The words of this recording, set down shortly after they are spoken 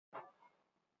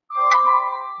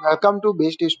Welcome to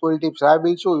BestusefulTips. I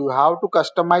will show you how to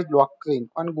customize lock screen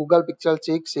on Google Pixel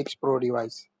 6 Pro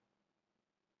device.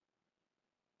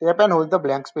 Tap and hold the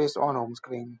blank space on home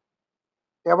screen.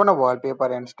 Tap on a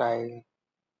wallpaper and style.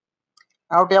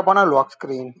 Now tap on a lock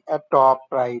screen at top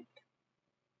right.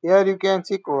 Here you can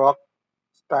see clock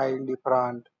style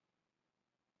different.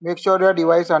 Make sure your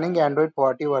device running Android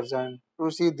 40 version to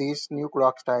see this new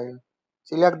clock style.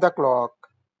 Select the clock.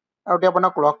 Now tap on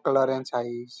a clock color and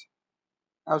size.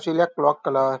 Now select clock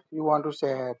color you want to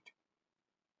set.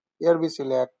 Here we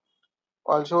select.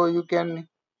 Also you can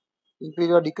increase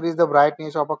or decrease the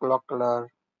brightness of a clock color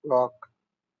clock.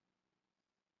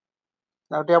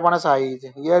 Now tap on a size.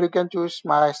 Here you can choose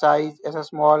my size as a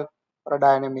small or a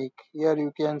dynamic. Here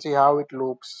you can see how it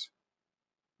looks.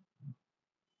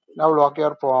 Now lock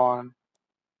your phone.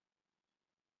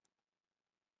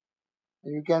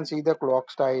 You can see the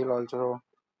clock style also.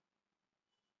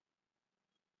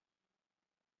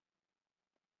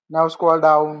 Now scroll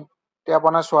down. Tap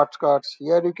on a shortcuts.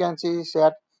 Here you can see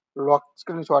set lock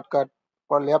screen shortcut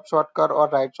for left shortcut or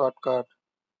right shortcut.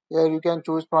 Here you can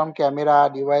choose from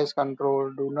camera, device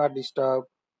control, do not disturb,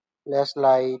 flash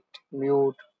light,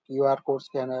 mute, QR code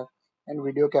scanner, and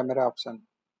video camera option.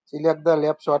 Select the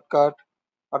left shortcut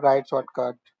or right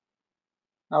shortcut.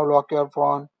 Now lock your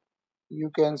phone. You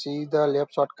can see the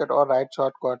left shortcut or right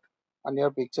shortcut on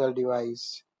your Pixel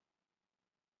device.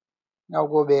 Now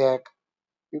go back.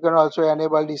 You can also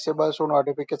enable disable show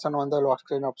notification on the lock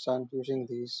screen option using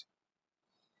this.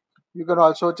 You can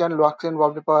also change lock screen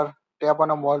wallpaper. Tap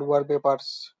on a more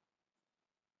wallpapers.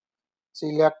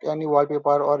 Select any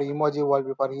wallpaper or emoji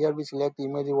wallpaper. Here we select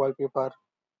emoji wallpaper.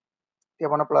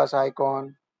 Tap on a plus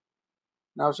icon.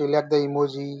 Now select the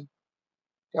emoji.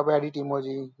 Tap edit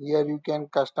emoji. Here you can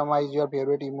customize your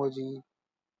favorite emoji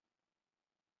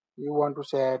you want to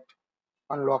set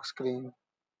on lock screen.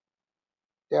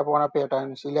 Tap on a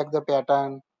pattern. Select the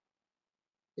pattern.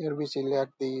 Here we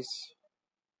select this.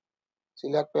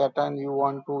 Select pattern you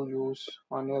want to use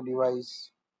on your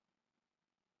device.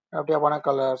 Now tap on a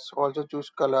colors. Also choose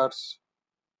colors.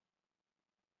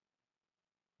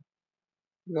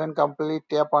 You can complete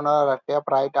tap on a tap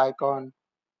right icon.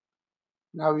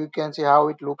 Now you can see how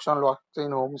it looks on lock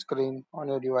screen home screen on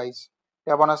your device.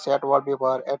 Tap on a set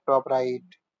wallpaper at top right.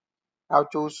 Now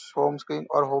choose home screen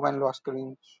or home and lock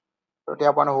screen. So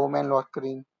tap on home and lock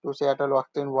screen to set a lock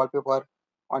screen wallpaper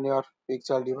on your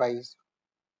Pixel device.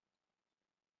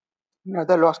 In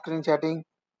other lock screen setting,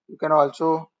 you can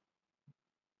also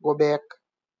go back,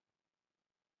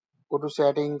 go to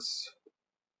settings,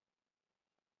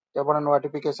 tap on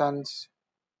notifications,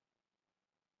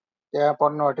 tap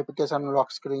on notification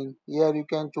lock screen. Here you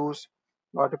can choose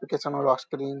notification lock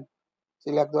screen.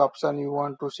 Select the option you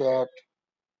want to set.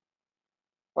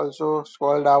 Also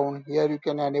scroll down. Here you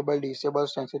can enable disable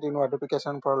sensitive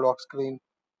notification for lock screen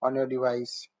on your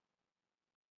device.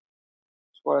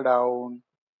 Scroll down.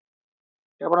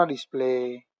 Tap on a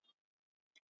display.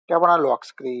 Tap on a lock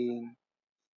screen.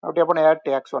 Now tap on add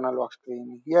text on a lock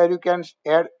screen. Here you can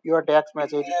add your text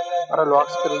message or a lock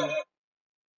screen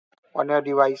on your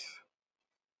device.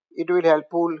 It will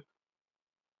helpful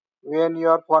when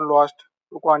your phone lost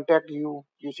to contact you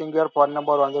using your phone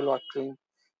number on the lock screen.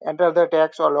 Enter the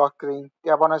text or lock screen.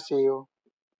 Tap on a save.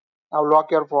 Now lock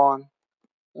your phone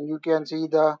and you can see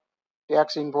the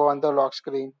text info on the lock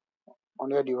screen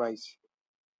on your device.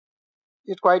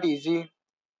 It's quite easy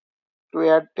to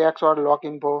add text or lock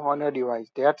info on your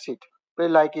device. That's it. Please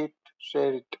like it,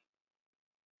 share it.